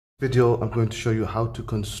Video I'm going to show you how to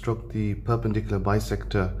construct the perpendicular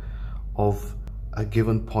bisector of a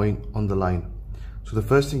given point on the line. So the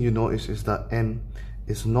first thing you notice is that M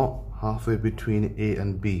is not halfway between A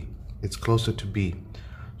and B, it's closer to B.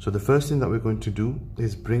 So the first thing that we're going to do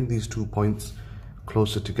is bring these 2 points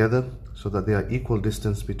closer together so that they are equal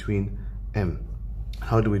distance between M.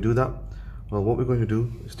 How do we do that? Well, what we're going to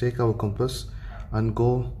do is take our compass and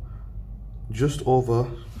go just over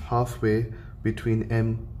halfway between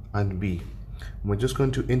M and B. We're just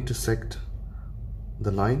going to intersect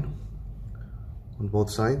the line on both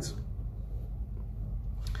sides,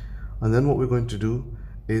 and then what we're going to do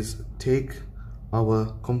is take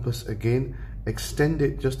our compass again, extend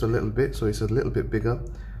it just a little bit so it's a little bit bigger,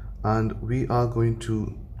 and we are going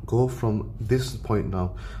to go from this point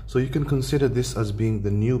now. So you can consider this as being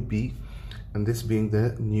the new B and this being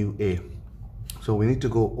the new A. So we need to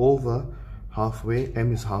go over halfway.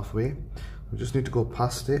 M is halfway. We just need to go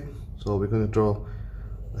past it. So we're going to draw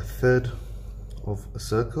a third of a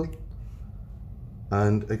circle,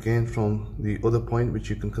 and again from the other point, which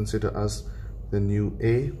you can consider as the new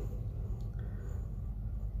A.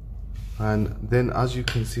 And then as you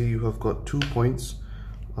can see, you have got 2 points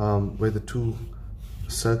where the 2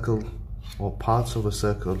 circle or parts of a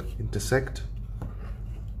circle intersect,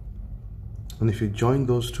 and if you join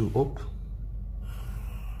those 2 up,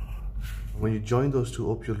 when you join those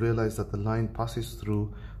 2 up, you'll realize that the line passes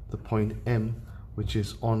through the point M, which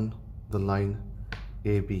is on the line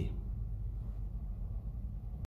AB.